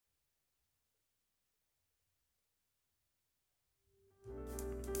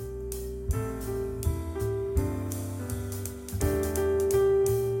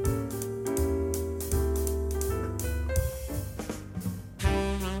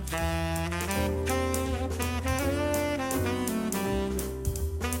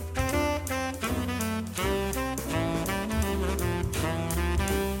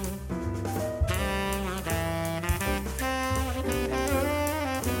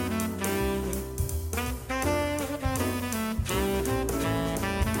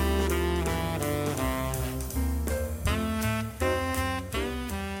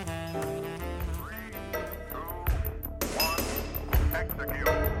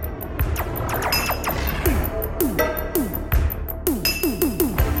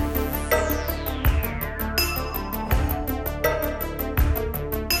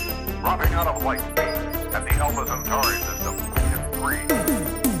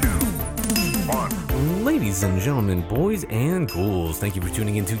Ladies and gentlemen, boys and ghouls, thank you for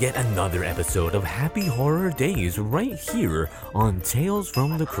tuning in to yet another episode of Happy Horror Days right here on Tales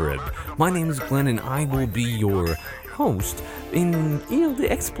from the Crib. My name is Glenn and I will be your host in, the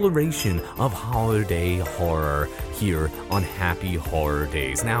exploration of holiday horror here on Happy Horror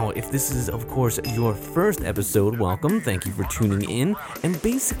Days. Now, if this is, of course, your first episode, welcome. Thank you for tuning in. And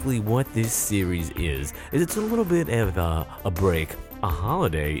basically what this series is it's a little bit of a break, a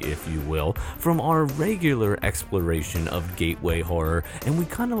holiday, if you will, from our regular exploration of gateway horror, and we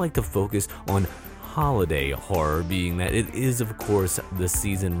kind of like to focus on holiday horror, being that it is, of course, the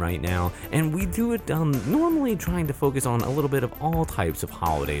season right now, and we do it normally trying to focus on a little bit of all types of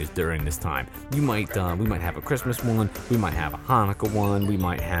holidays during this time. We might have a Christmas one, we might have a Hanukkah one, we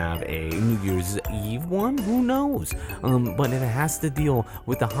might have a New Year's Eve one, who knows? But if it has to deal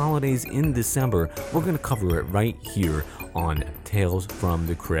with the holidays in December, we're going to cover it right here on Tales from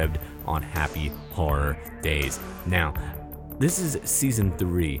the Crib on Happy Horror Days. Now, this is season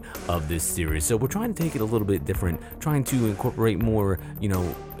 3 of this series, so we're trying to take it a little bit different, trying to incorporate more,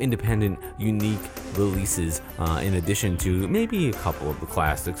 independent, unique releases in addition to maybe a couple of the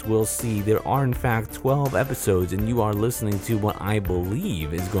classics. We'll see. There are, in fact, 12 episodes, and you are listening to what I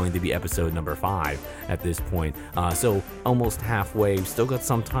believe is going to be episode number 5 at this point. So almost halfway, we've still got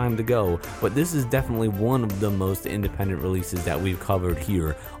some time to go, but this is definitely one of the most independent releases that we've covered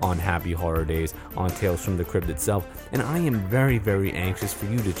here on Happy Horror Days, on Tales from the Crypt itself, and I am very, very anxious for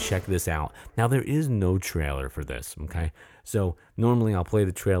you to check this out. Now, there is no trailer for this, okay? So normally I'll play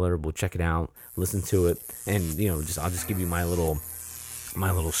the trailer, we'll check it out, listen to it, and I'll just give you my little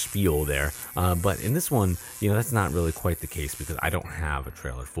spiel there. But in this one, that's not really quite the case because I don't have a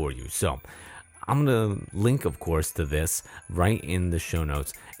trailer for you. So I'm going to link, of course, to this right in the show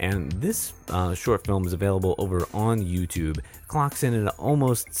notes. And this short film is available over on YouTube. It clocks in at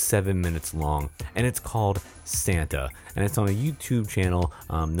almost 7 minutes long, and it's called Santa. And it's on a YouTube channel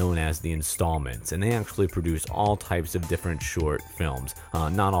known as The Installments. And they actually produce all types of different short films.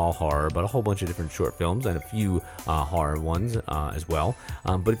 Not all horror, but a whole bunch of different short films and a few horror ones as well.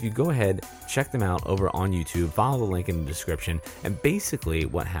 But if you go ahead, check them out over on YouTube, follow the link in the description. And basically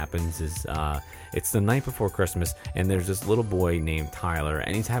what happens is it's the night before Christmas, and there's this little boy named Tyler,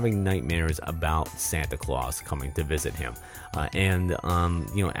 and he's having nightmares about Santa Claus coming to visit him.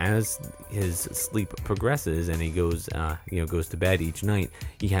 As his sleep progresses and he goes to bed each night,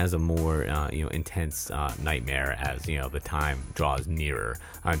 he has a more intense nightmare as the time draws nearer,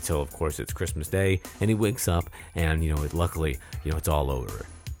 until of course it's Christmas Day and he wakes up and luckily it's all over.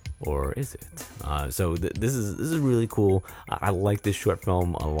 Or is it? So this is really cool. I like this short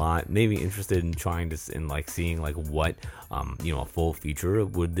film a lot. Maybe interested in seeing what a full feature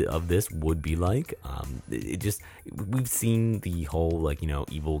of this would be like. We've seen the whole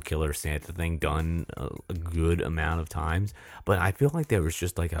evil killer Santa thing done a good amount of times, but I feel like there was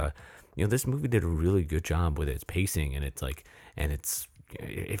just this movie did a really good job with its pacing, and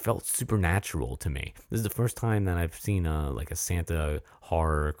it felt supernatural to me. This is the first time that I've seen a Santa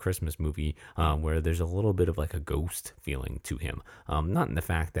horror Christmas movie where there's a little bit of a ghost feeling to him. Not in the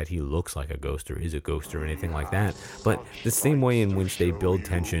fact that he looks like a ghost or is a ghost or anything like that, but the same way in which they build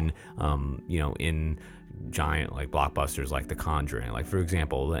tension, in giant blockbusters like The Conjuring. For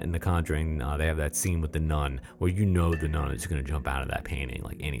example, in The Conjuring, they have that scene with the nun where the nun is going to jump out of that painting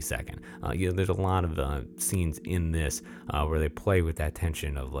any second. There's a lot of scenes in this where they play with that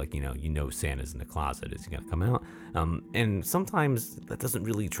tension of Santa's in the closet, is he going to come out? And sometimes that doesn't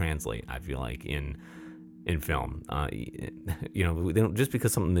really translate, I feel like, in film. They don't, just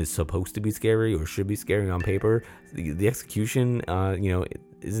because something is supposed to be scary or should be scary on paper, the execution it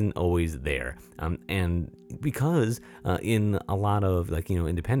isn't always there, and because in a lot of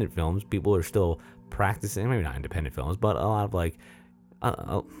independent films, people are still practicing, maybe not independent films, but a lot of I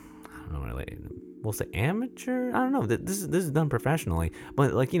don't know, we'll say amateur, I don't know, this is done professionally,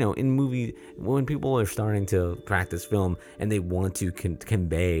 but in movies, when people are starting to practice film and they want to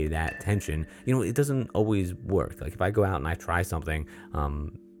convey that tension, it doesn't always work. If I go out and I try something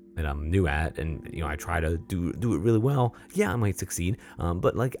that I'm new at, and I try to do it really well, I might succeed,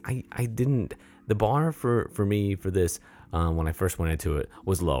 but I didn't. The bar for me for this when I first went into it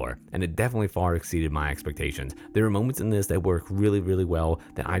was lower, and it definitely far exceeded my expectations. There were moments in this that work really, really well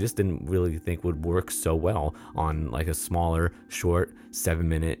that I just didn't really think would work so well on a smaller, short,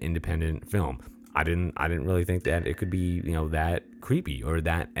 7-minute independent film. I didn't really think that it could be, that creepy or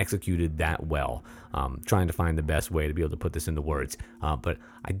that executed that well. Trying to find the best way to be able to put this into words. But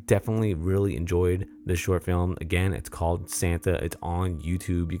I definitely really enjoyed this short film. Again, it's called Santa. It's on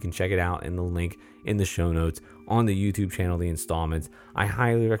YouTube. You can check it out in the link in the show notes on the YouTube channel, The Installments. I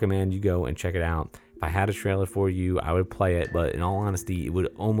highly recommend you go and check it out. If I had a trailer for you, I would play it, but in all honesty, it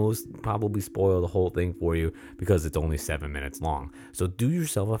would almost probably spoil the whole thing for you because it's only 7 minutes long. So do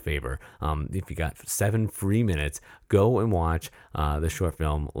yourself a favor. If you got 7 free minutes, go and watch the short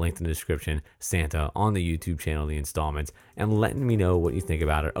film linked in the description, Santa, on the YouTube channel, The Installments, and letting me know what you think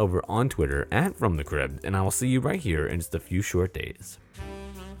about it over on Twitter @FromTheCrib. And I will see you right here in just a few short days.